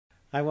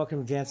Hi,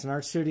 welcome to Jansen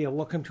Art Studio.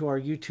 Welcome to our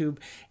YouTube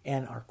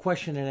and our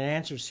question and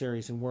answer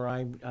series, and where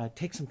I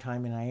take some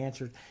time and I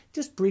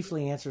just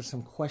briefly answer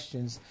some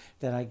questions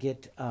that I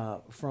get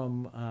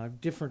from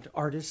different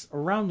artists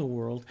around the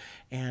world.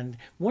 And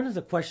one of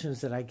the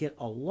questions that I get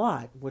a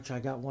lot, which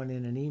I got one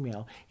in an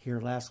email here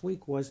last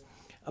week, was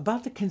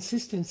about the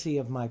consistency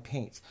of my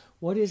paints.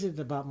 What is it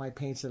about my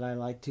paints that I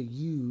like to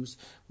use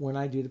when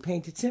I do to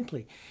paint it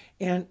simply?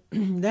 And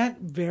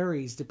that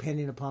varies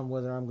depending upon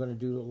whether I'm going to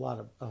do a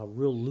lot of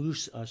real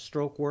loose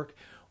stroke work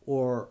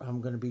or I'm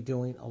going to be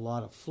doing a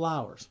lot of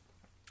flowers.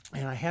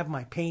 And I have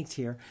my paints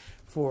here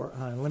for,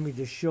 let me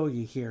just show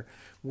you here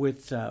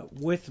with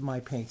my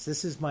paints.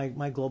 This is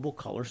my global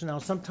colors. Now,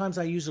 sometimes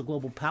I use a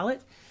global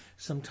palette.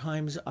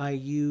 Sometimes I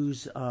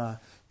use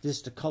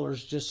just the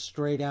colors just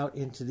straight out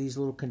into these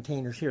little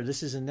containers here.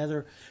 This is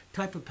another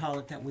type of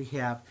palette that we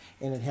have,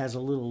 and it has a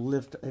little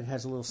lift. It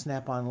has a little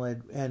snap-on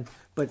lid,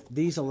 but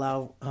these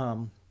allow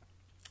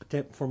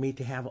for me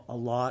to have a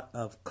lot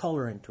of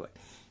color into it.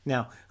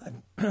 Now,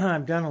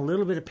 I've done a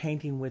little bit of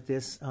painting with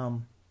this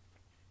on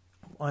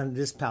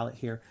this palette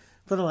here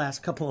for the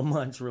last couple of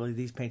months. Really,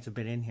 these paints have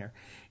been in here,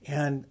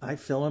 and I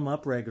fill them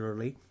up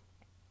regularly.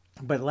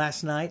 But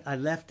last night I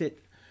left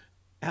it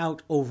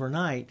out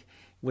overnight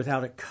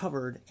without it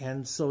covered,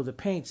 and so the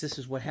paints, this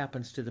is what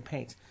happens to the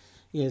paints,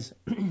 is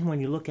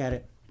when you look at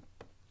it,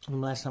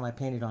 and last time I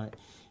painted on it,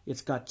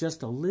 it's got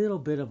just a little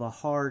bit of a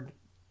hard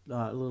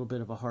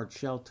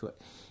shell to it.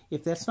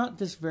 If that's not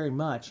just very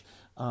much,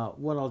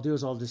 what I'll do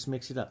is I'll just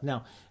mix it up.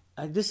 Now,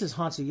 this is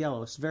Hansa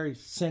yellow. It's very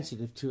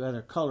sensitive to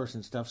other colors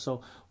and stuff,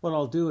 so what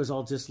I'll do is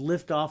I'll just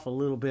lift off a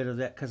little bit of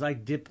that, because I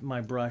dip my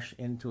brush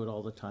into it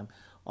all the time.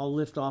 I'll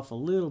lift off a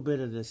little bit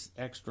of this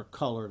extra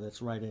color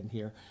that's right in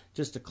here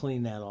just to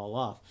clean that all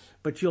off.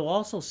 But you'll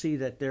also see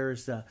that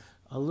there's a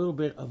little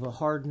bit of a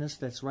hardness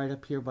that's right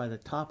up here by the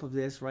top of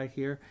this right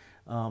here.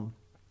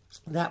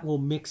 That will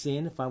mix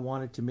in if I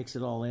wanted to mix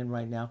it all in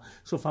right now.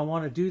 So if I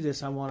want to do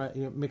this, I want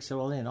to mix it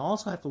all in. I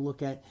also have to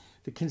look at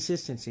the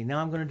consistency.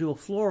 Now I'm going to do a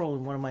floral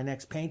in one of my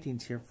next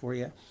paintings here for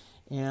you.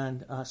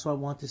 And so I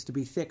want this to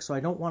be thick. So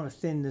I don't want to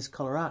thin this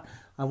color out.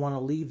 I want to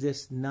leave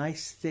this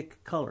nice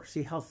thick color.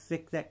 See how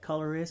thick that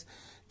color is?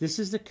 This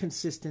is the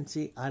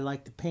consistency I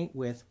like to paint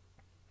with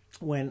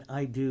when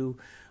I do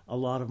a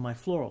lot of my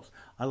florals.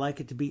 I like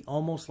it to be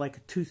almost like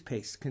a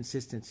toothpaste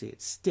consistency.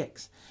 It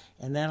sticks.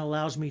 And that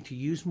allows me to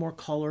use more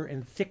color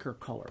and thicker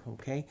color,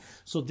 okay?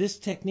 So this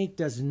technique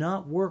does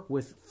not work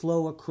with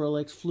flow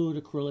acrylics,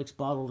 fluid acrylics,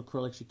 bottled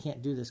acrylics. You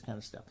can't do this kind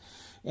of stuff.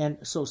 And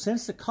so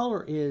since the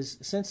color is,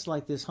 since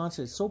like this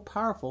Hansa is so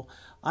powerful,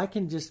 I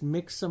can just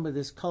mix some of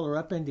this color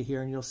up into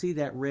here, and you'll see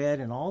that red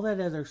and all that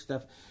other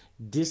stuff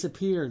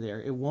disappear there.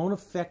 It won't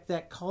affect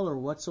that color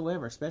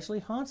whatsoever, especially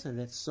Hansa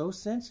that's so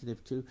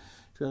sensitive to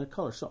other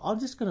colors. So I'm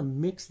just going to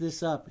mix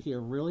this up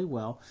here really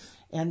well,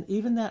 and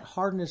even that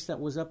hardness that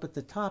was up at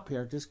the top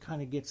here just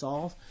kind of gets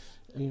all,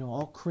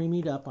 all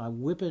creamied up. I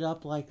whip it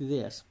up like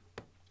this,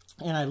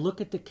 and I look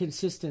at the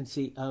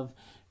consistency of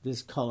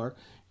this color.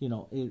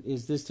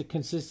 Is this the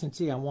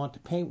consistency I want to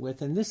paint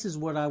with? And this is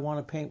what I want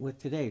to paint with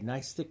today.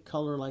 Nice thick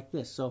color like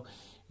this. So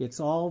it's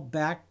all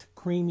back to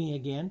creamy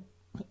again.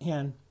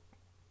 And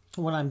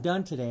when I'm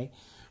done today,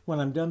 when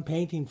I'm done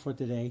painting for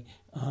today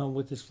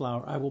with this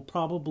flower, I will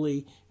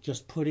probably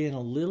just put in a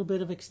little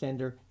bit of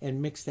extender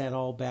and mix that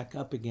all back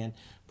up again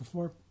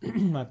before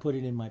I put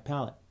it in my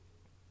palette.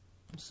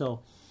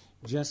 So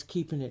just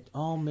keeping it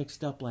all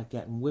mixed up like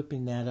that and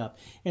whipping that up.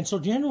 And so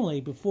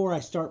generally, before I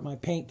start my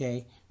paint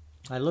day,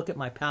 I look at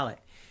my palette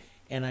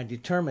and I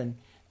determine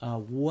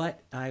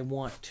what I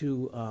want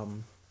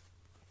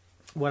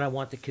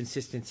the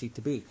consistency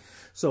to be.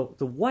 So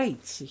the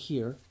whites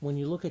here, when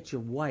you look at your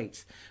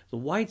whites, the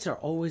whites are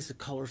always the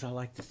colors I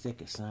like the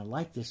thickest. And I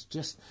like this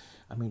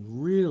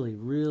really,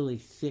 really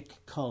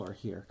thick color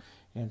here.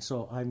 And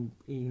so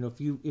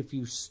if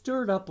you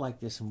stir it up like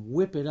this and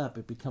whip it up,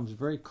 it becomes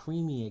very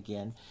creamy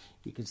again.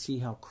 You can see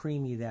how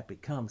creamy that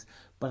becomes.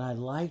 But I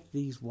like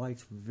these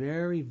whites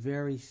very,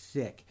 very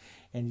thick.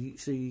 And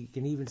so you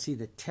can even see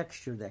the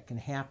texture that can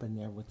happen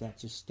there with that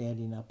just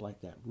standing up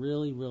like that.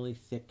 Really, really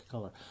thick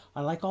color.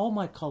 I like all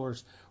my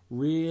colors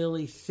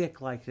really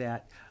thick like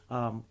that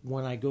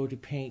when I go to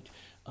paint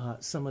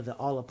some of the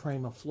Alla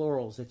Prima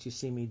florals that you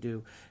see me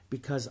do,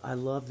 because I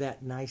love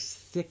that nice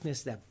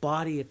thickness, that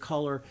body of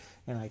color.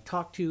 And I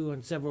talked to you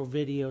in several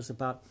videos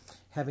about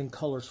having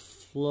colors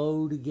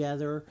flow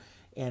together.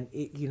 And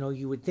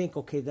you would think,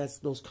 okay,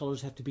 those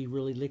colors have to be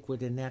really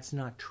liquid, and that's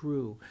not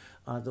true.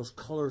 Those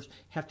colors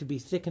have to be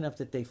thick enough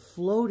that they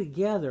flow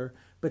together,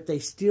 but they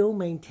still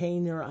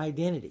maintain their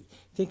identity.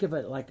 Think of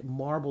it like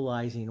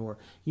marbleizing, or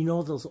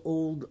those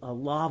old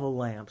lava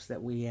lamps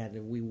that we had,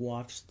 and we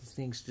watched the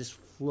things just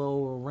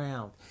flow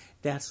around.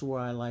 That's where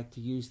I like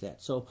to use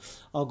that. So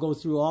I'll go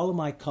through all of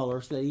my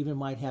colors that even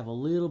might have a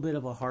little bit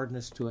of a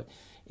hardness to it.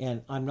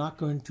 And I'm not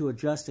going to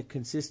adjust the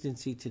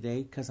consistency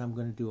today because I'm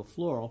going to do a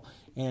floral.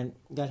 And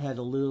that had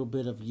a little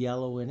bit of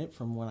yellow in it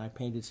from when I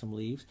painted some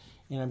leaves.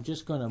 And I'm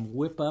just going to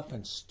whip up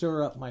and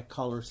stir up my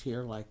colors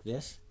here like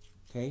this.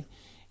 Okay.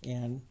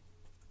 And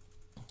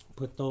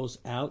put those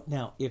out.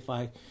 Now,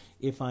 like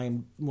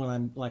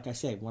I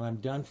say, when I'm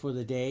done for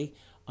the day,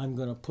 I'm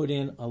going to put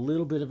in a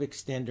little bit of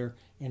extender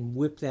and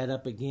whip that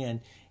up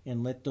again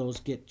and let those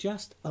get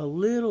just a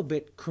little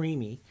bit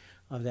creamy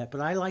of that.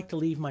 But I like to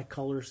leave my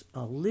colors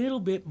a little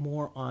bit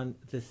more on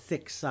the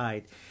thick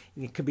side,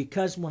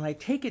 because when I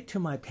take it to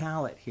my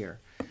palette here,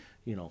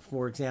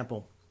 for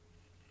example,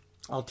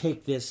 I'll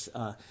take this,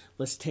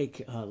 let's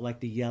take like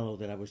the yellow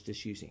that I was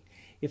just using.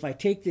 If I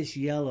take this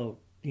yellow,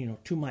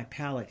 to my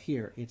palette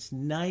here, it's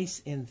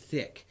nice and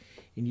thick.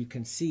 And you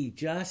can see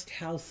just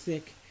how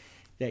thick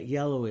that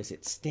yellow is.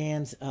 It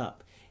stands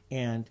up.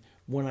 And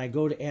when I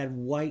go to add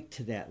white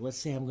to that, let's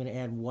say I'm going to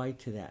add white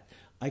to that,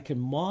 I can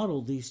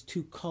model these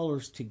two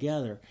colors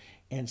together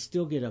and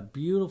still get a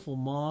beautiful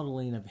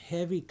modeling of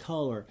heavy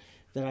color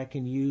that I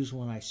can use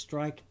when I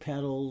strike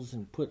petals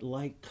and put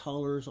light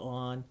colors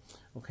on.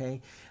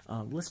 Okay,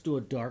 let's do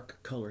a dark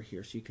color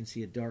here so you can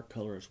see a dark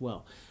color as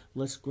well.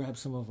 Let's grab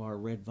some of our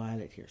red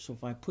violet here. So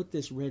if I put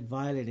this red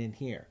violet in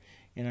here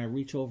and I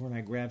reach over and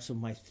I grab some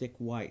of my thick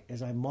white,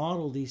 as I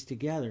model these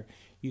together,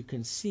 you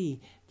can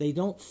see they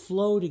don't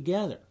flow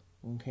together.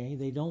 Okay,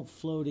 they don't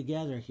flow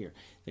together here.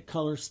 The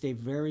colors stay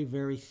very,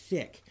 very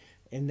thick,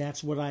 and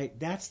that's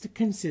the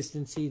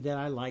consistency that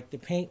I like to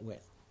paint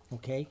with.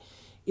 Okay,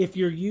 if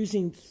you're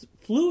using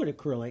fluid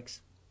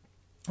acrylics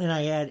and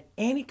I add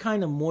any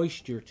kind of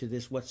moisture to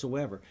this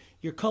whatsoever,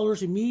 your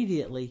colors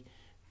immediately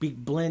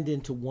blend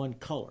into one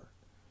color,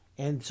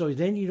 and so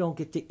then you don't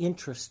get the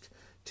interest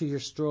to your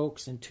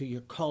strokes and to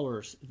your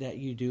colors that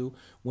you do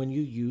when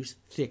you use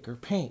thicker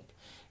paint.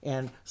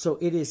 And so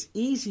it is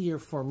easier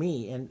for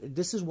me, and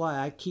this is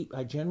why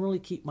I generally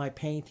keep my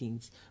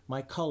paintings,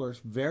 my colors,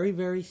 very,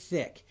 very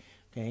thick.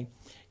 Okay,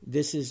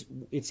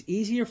 it's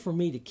easier for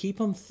me to keep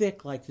them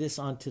thick like this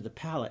onto the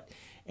palette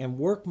and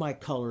work my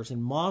colors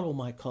and model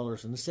my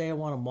colors. And say I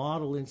want to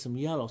model in some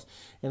yellows,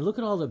 and look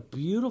at all the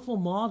beautiful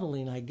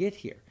modeling I get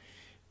here.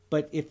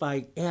 But if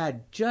I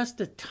add just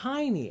the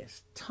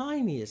tiniest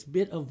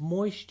bit of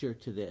moisture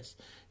to this,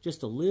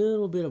 just a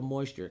little bit of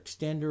moisture,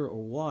 extender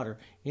or water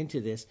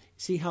into this,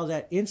 see how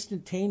that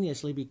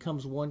instantaneously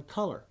becomes one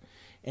color,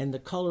 and the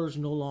color is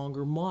no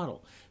longer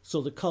model.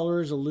 So the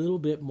color is a little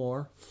bit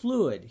more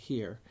fluid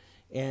here,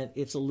 and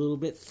it's a little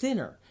bit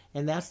thinner.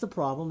 And that's the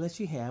problem that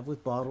you have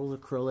with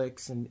bottled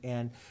acrylics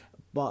and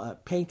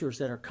painters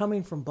that are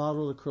coming from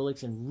bottled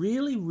acrylics and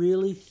really,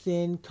 really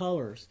thin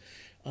colors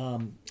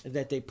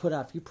that they put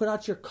out. If you put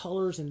out your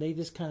colors and they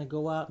just kind of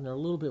go out and they're a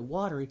little bit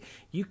watery,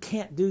 you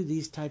can't do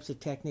these types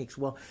of techniques.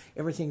 Well,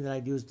 everything that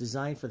I do is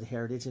designed for the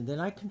heritage, and then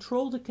I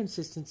control the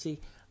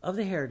consistency of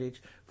the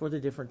heritage for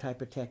the different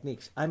type of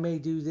techniques. I may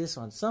do this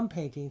on some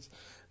paintings,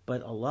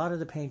 but a lot of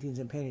the paintings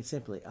in Painted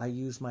Simply, I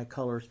use my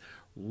colors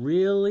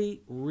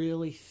really,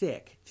 really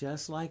thick,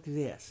 just like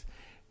this.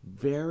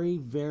 Very,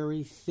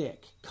 very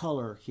thick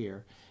color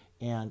here.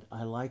 And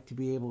I like to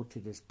be able to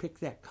just pick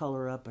that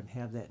color up and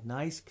have that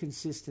nice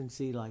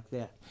consistency like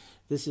that.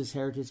 This is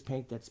heritage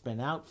paint that's been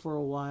out for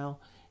a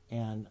while,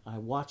 and I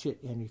watch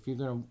it. And if you're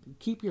going to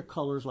keep your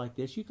colors like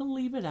this, you can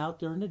leave it out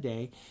during the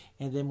day,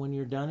 and then when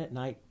you're done at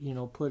night,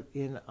 put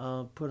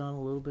on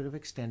a little bit of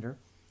extender,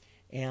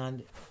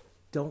 and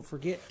don't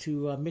forget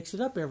to mix it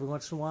up every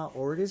once in a while,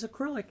 or it is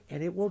acrylic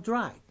and it will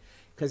dry,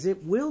 because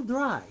it will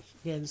dry.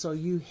 And so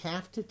you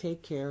have to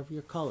take care of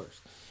your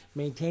colors.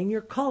 Maintain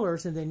your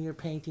colors, and then your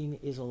painting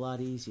is a lot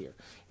easier.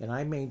 And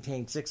I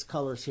maintain 6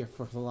 colors here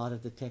for a lot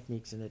of the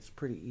techniques, and it's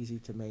pretty easy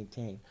to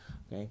maintain.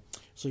 Okay,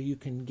 so you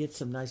can get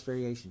some nice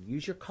variation.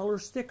 Use your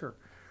colors thicker,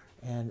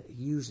 and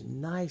use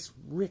nice,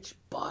 rich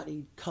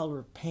bodied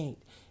color paint,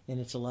 and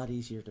it's a lot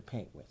easier to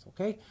paint with.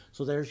 Okay,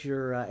 so there's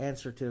your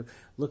answer to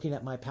looking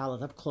at my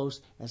palette up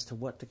close as to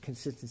what the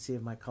consistency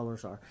of my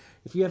colors are.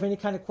 If you have any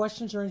kind of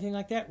questions or anything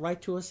like that,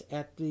 write to us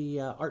at the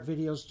Art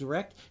Videos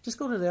Direct. Just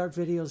go to the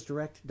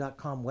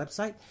artvideosdirect.com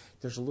website.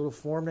 There's a little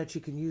form that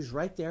you can use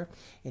right there,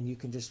 and you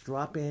can just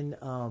drop in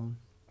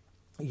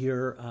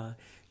your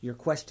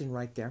question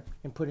right there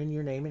and put in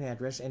your name and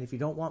address. And if you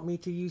don't want me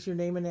to use your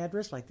name and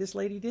address like this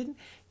lady didn't,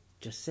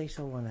 just say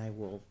so, and I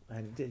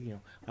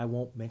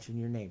won't mention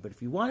your name. But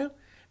if you want to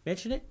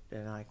mention it,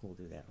 then I will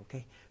do that.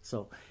 Okay,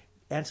 so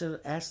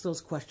ask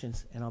those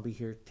questions, and I'll be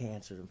here to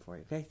answer them for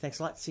you. Okay, thanks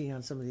a lot. See you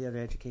on some of the other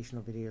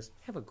educational videos.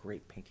 Have a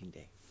great painting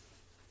day.